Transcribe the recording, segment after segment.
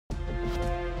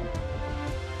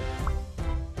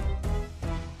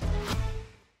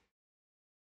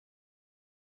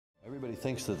Everybody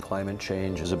thinks that climate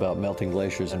change is about melting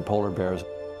glaciers and polar bears.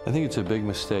 I think it's a big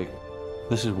mistake.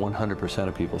 This is 100%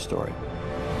 of people's story.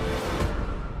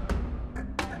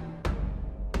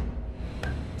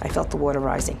 I felt the water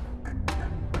rising,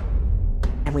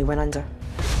 and we went under.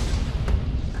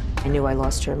 I knew I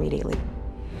lost her immediately.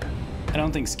 I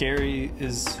don't think scary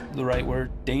is the right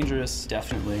word. Dangerous,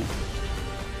 definitely.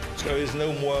 There is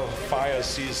no more fire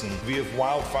season. We have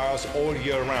wildfires all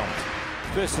year round.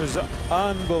 This is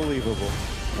unbelievable.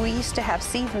 We used to have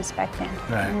seasons back then,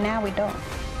 and now we don't.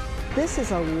 This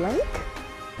is a lake?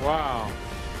 Wow.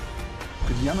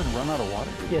 Could Yemen run out of water?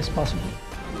 Yes, possibly.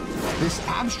 This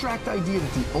abstract idea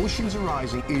that the oceans are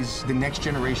rising is the next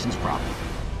generation's problem.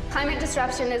 Climate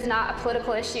disruption is not a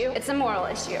political issue, it's a moral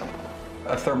issue.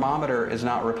 A thermometer is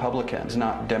not Republican, it's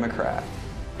not Democrat.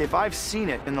 If I've seen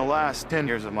it in the last 10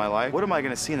 years of my life, what am I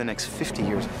going to see in the next 50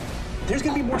 years? There's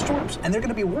going to be more storms, and they're going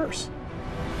to be worse.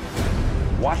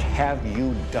 What have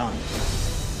you done?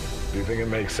 Do you think it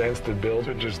makes sense to build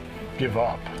or just give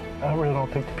up? I really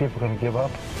don't think the people are going to give up.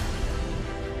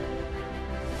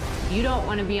 You don't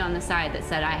want to be on the side that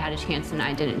said I had a chance and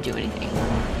I didn't do anything.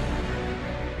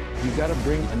 You've got to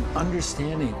bring an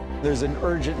understanding. There's an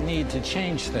urgent need to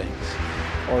change things,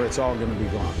 or it's all going to be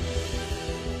gone.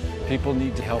 People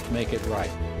need to help make it right.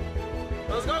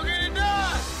 Let's go get it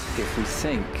done! If we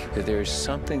think that there's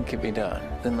something can be done,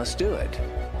 then let's do it.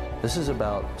 This is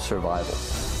about survival.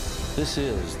 This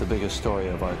is the biggest story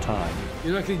of our time.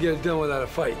 You're not going to get it done without a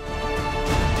fight.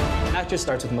 That just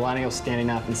starts with millennials standing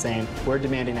up and saying, we're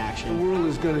demanding action. The world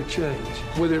is going to change.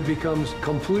 Whether it becomes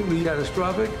completely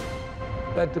catastrophic,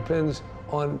 that depends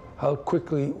on how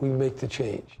quickly we make the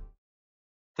change.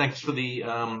 Thanks for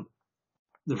the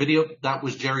video. That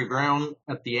was Jerry Brown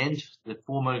at the end, the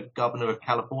former governor of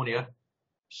California,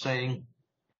 saying,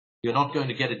 you're not going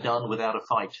to get it done without a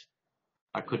fight.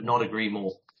 I could not agree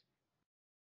more.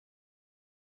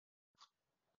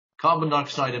 Carbon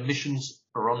dioxide emissions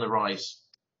are on the rise,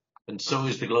 and so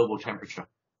is the global temperature.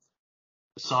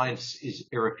 The science is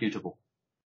irrefutable.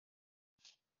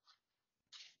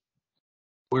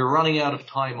 We're running out of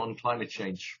time on climate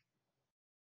change.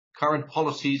 Current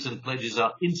policies and pledges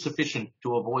are insufficient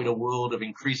to avoid a world of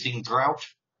increasing drought,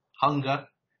 hunger,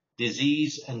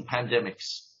 disease, and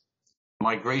pandemics,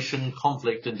 migration,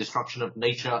 conflict, and destruction of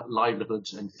nature,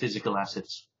 livelihoods, and physical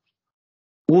assets.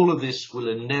 All of this will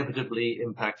inevitably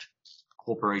impact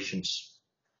corporations.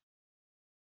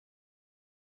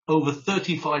 Over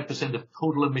 35% of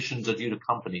total emissions are due to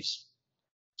companies.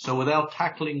 So without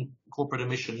tackling corporate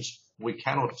emissions, we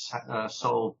cannot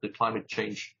solve the climate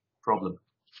change problem.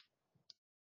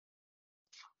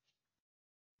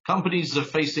 Companies are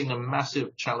facing a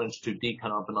massive challenge to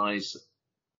decarbonize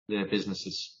their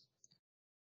businesses.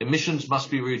 Emissions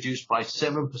must be reduced by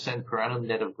 7% per annum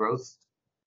net of growth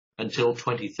until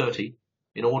 2030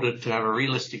 in order to have a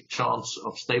realistic chance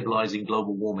of stabilizing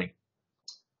global warming.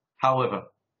 However,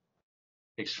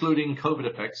 excluding COVID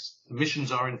effects,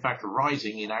 emissions are in fact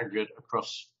rising in aggregate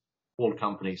across all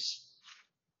companies.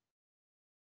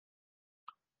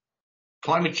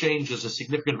 Climate change is a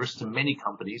significant risk to many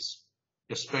companies,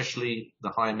 especially the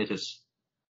high emitters.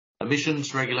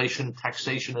 Emissions, regulation,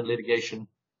 taxation, and litigation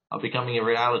are becoming a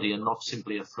reality and not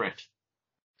simply a threat.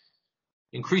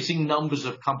 Increasing numbers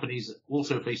of companies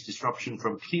also face disruption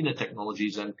from cleaner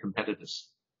technologies and competitors.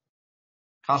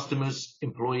 Customers,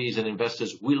 employees, and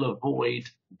investors will avoid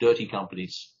dirty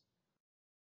companies.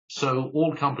 So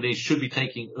all companies should be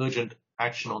taking urgent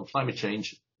action on climate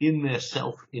change in their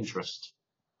self-interest.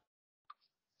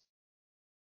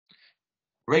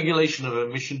 Regulation of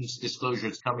emissions disclosure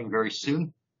is coming very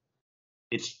soon.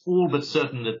 It's all but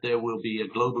certain that there will be a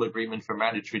global agreement for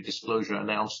mandatory disclosure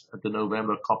announced at the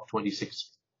November COP26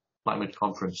 climate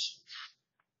conference.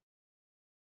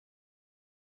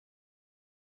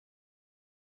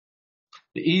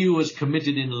 The EU is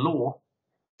committed in law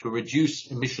to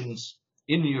reduce emissions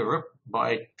in Europe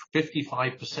by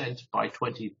 55% by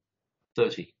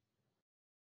 2030.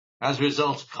 As a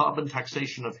result, carbon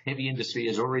taxation of heavy industry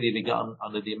has already begun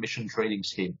under the emission trading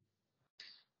scheme.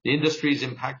 The industries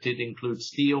impacted include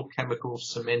steel,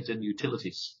 chemicals, cement, and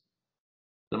utilities.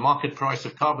 The market price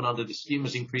of carbon under the scheme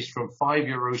has increased from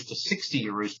 €5 to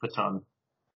 €60 per ton,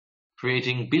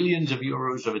 creating billions of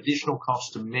euros of additional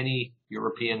cost to many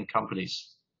European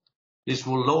companies. This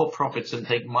will lower profits and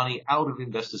take money out of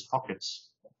investors'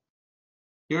 pockets.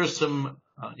 Here are some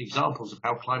examples of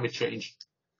how climate change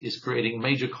is creating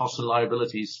major costs and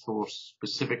liabilities for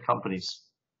specific companies.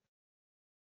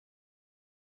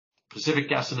 Pacific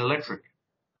Gas and Electric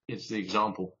is the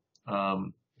example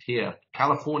here.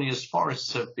 California's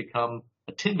forests have become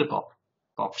a tinderbox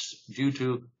due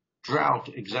to drought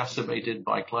exacerbated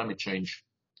by climate change.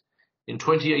 In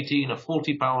 2018, a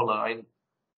faulty power line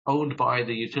owned by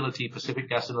the utility Pacific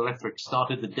Gas and Electric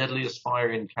started the deadliest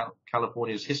fire in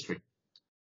California's history.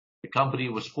 The company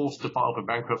was forced to file for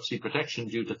bankruptcy protection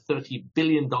due to $30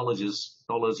 billion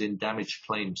in damage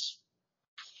claims.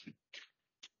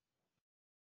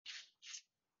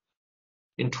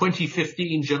 In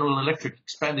 2015, General Electric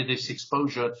expanded its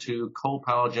exposure to coal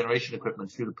power generation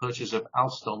equipment through the purchase of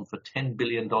Alstom for $10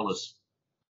 billion.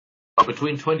 But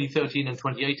between 2013 and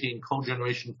 2018, coal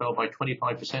generation fell by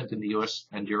 25% in the US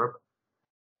and Europe,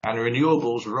 and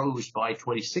renewables rose by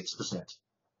 26%.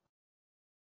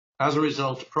 As a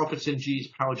result, profits in GE's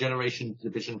power generation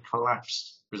division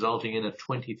collapsed, resulting in a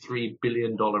 $23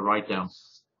 billion write-down.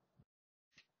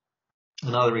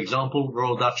 Another example,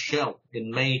 Royal Dutch Shell. In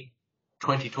May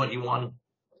 2021,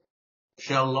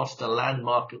 Shell lost a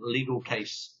landmark legal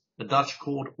case. The Dutch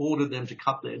court ordered them to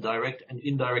cut their direct and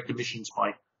indirect emissions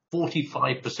by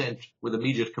 45% with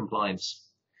immediate compliance.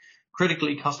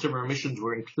 Critically, customer emissions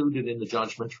were included in the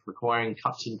judgment, requiring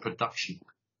cuts in production.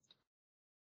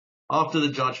 After the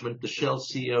judgment, the Shell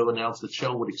CEO announced that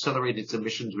Shell would accelerate its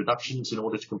emissions reductions in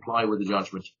order to comply with the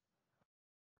judgment.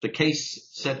 The case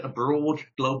set a broad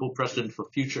global precedent for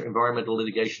future environmental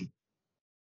litigation.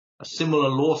 A similar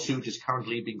lawsuit is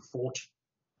currently being fought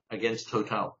against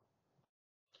Total.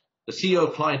 The CEO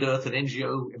of Client Earth, an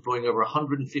NGO employing over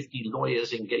 150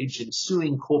 lawyers engaged in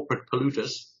suing corporate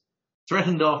polluters,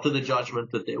 threatened after the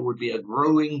judgment that there would be a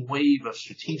growing wave of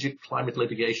strategic climate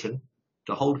litigation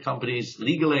to hold companies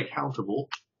legally accountable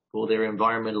for their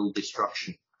environmental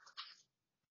destruction.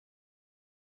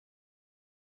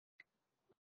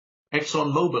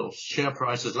 ExxonMobil's share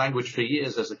price has languished for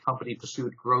years as the company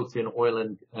pursued growth in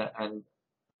oil and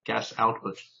gas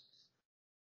output.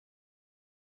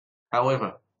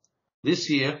 However, this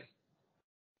year,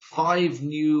 5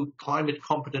 new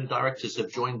climate-competent directors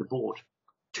have joined the board.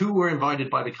 2 were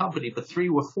invited by the company, but 3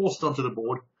 were forced onto the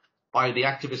board by the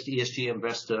activist ESG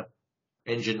investor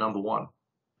Engine Number One.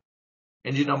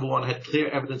 Engine Number One had clear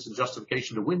evidence and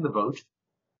justification to win the vote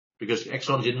because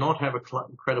Exxon did not have a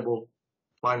credible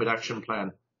climate action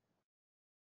plan.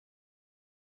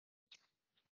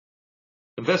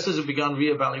 Investors have begun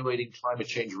reevaluating climate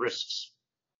change risks.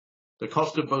 The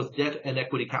cost of both debt and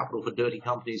equity capital for dirty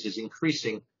companies is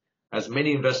increasing as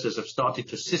many investors have started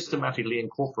to systematically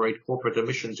incorporate corporate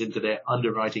emissions into their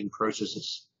underwriting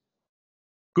processes.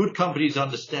 Good companies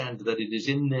understand that it is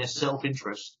in their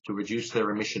self-interest to reduce their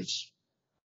emissions.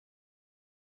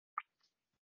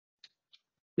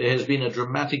 There has been a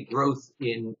dramatic growth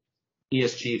in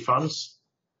ESG funds.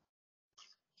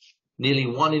 Nearly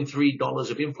 $1 in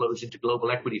 $3 of inflows into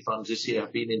global equity funds this year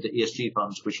have been into ESG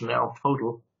funds, which now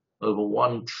total over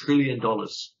 $1 trillion.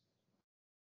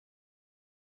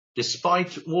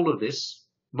 Despite all of this,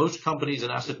 most companies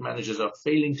and asset managers are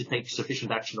failing to take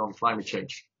sufficient action on climate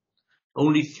change.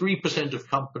 Only 3%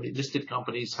 of listed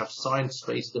companies have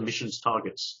science-based emissions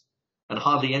targets, and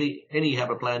hardly any have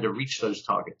a plan to reach those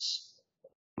targets.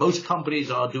 Most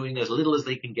companies are doing as little as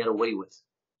they can get away with.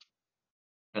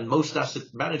 And most asset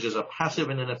managers are passive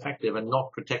and ineffective and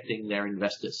not protecting their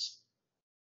investors.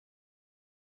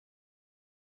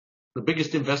 The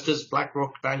biggest investors,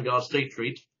 BlackRock, Vanguard, State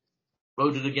Street,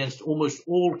 voted against almost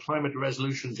all climate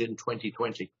resolutions in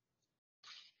 2020.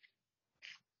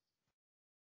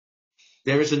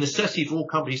 There is a necessity for all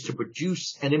companies to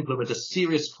produce and implement a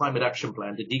serious climate action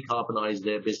plan to decarbonize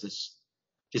their business.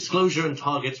 Disclosure and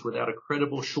targets without a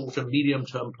credible short and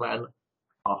medium-term plan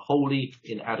are wholly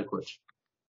inadequate.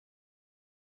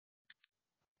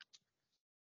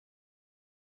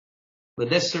 The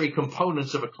necessary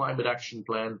components of a climate action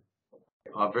plan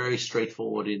are very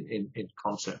straightforward in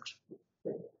concept.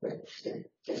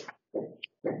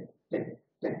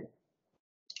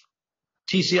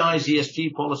 TCI's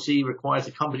ESG policy requires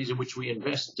the companies in which we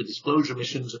invest to disclose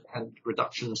emissions and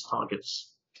reductions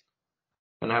targets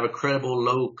and have a credible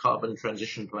low carbon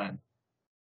transition plan.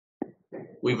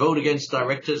 We vote against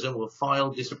directors and will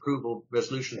file disapproval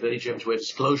resolutions at AGMs where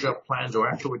disclosure plans or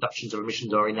actual reductions of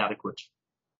emissions are inadequate.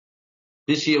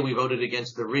 This year we voted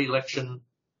against the re-election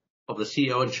of the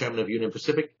CEO and chairman of Union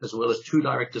Pacific, as well as 2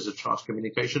 directors of Charles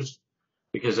Communications,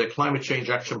 because their climate change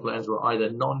action plans were either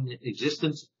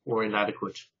non-existent or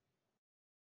inadequate.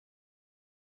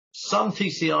 Some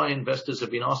TCI investors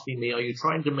have been asking me, are you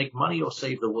trying to make money or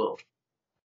save the world?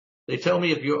 They tell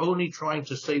me if you're only trying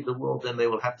to save the world, then they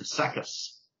will have to sack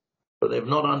us. But they've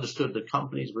not understood that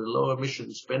companies with low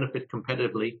emissions benefit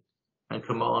competitively and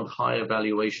command higher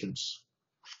valuations.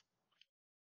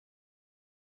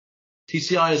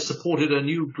 TCI has supported a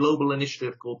new global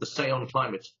initiative called the Say on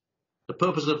Climate. The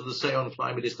purpose of the Say on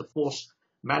Climate is to force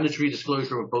mandatory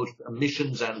disclosure of both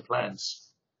emissions and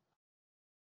plans.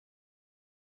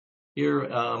 Here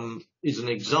is an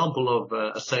example of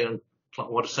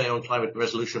what a Say on Climate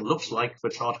resolution looks like for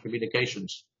Charter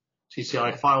Communications.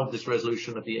 TCI filed this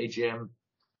resolution at the AGM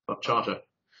of Charter.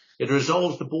 It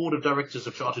resolves the board of directors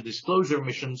of Charter disclose their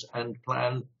emissions and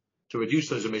plan to reduce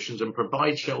those emissions and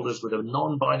provide shareholders with a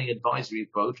non-binding advisory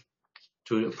vote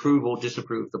to approve or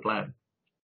disapprove the plan.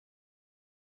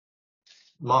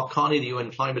 Mark Carney, the UN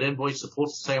Climate Envoy,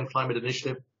 supports the Say on Climate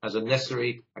initiative as a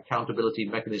necessary accountability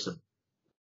mechanism.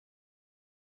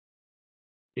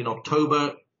 In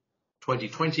October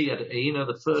 2020 at AENA,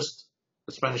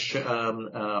 the Spanish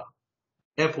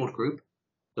airport group,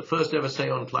 the first ever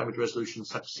Say on Climate resolution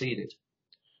succeeded.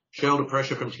 Shareholder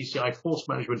pressure from TCI forced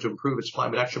management to improve its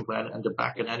climate action plan and to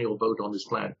back an annual vote on this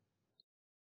plan.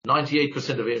 98%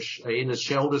 of AENA's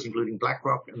shareholders, including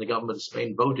BlackRock and the government of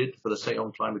Spain, voted for the Say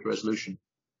on Climate resolution.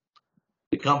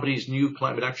 The company's new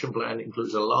climate action plan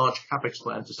includes a large capex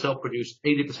plan to self-produce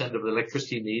 80% of the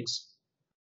electricity needs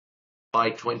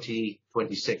by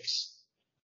 2026.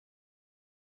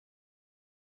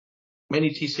 Many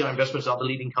TCI investments are the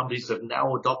leading companies that have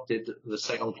now adopted the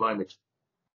Say on Climate.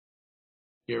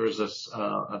 Here is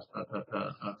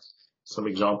some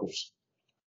examples.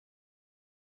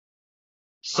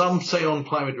 Some Say on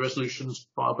Climate resolutions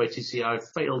filed by TCI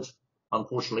failed,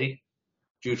 unfortunately,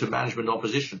 due to management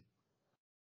opposition.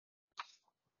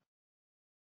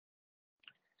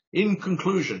 In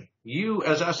conclusion, you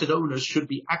as asset owners should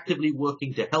be actively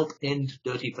working to help end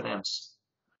dirty finance.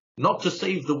 Not to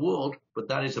save the world, but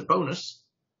that is a bonus,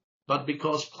 but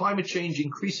because climate change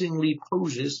increasingly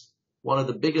poses one of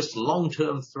the biggest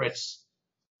long-term threats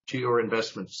to your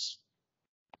investments.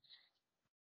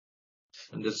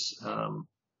 And this,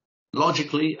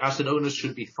 logically, asset owners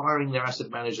should be firing their asset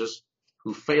managers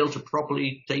who fail to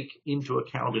properly take into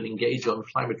account and engage on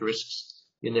climate risks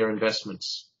in their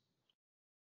investments.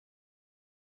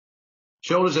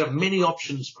 Shareholders have many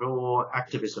options for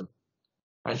activism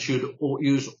and should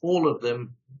use all of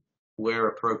them where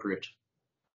appropriate.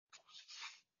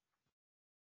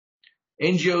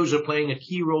 NGOs are playing a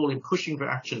key role in pushing for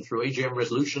action through AGM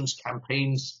resolutions,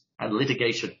 campaigns, and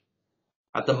litigation.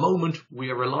 At the moment,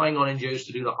 we are relying on NGOs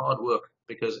to do the hard work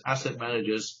because asset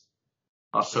managers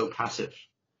are so passive.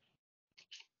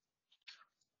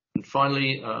 And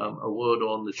finally, a word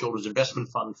on the Children's Investment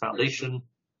Fund Foundation,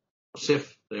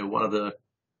 CIF. They're one of the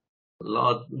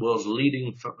world's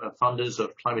leading funders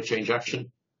of climate change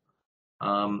action.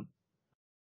 The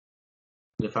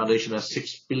foundation has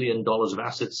 $6 billion of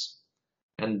assets,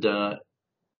 and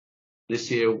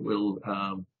this year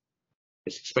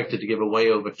is expected to give away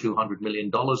over $200 million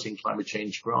in climate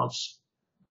change grants.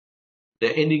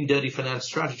 Their Ending Dirty Finance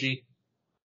strategy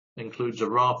includes a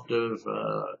raft of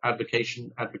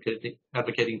advocating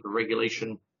for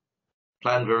regulation,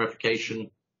 plan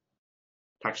verification,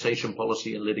 taxation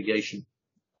policy, and litigation.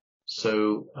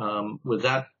 So with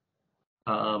that,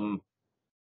 I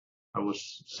will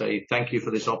say thank you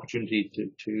for this opportunity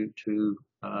to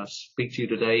speak to you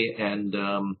today,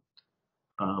 and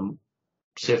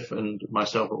SIF and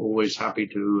myself are always happy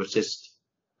to assist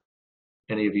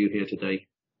any of you here today.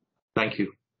 Thank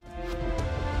you.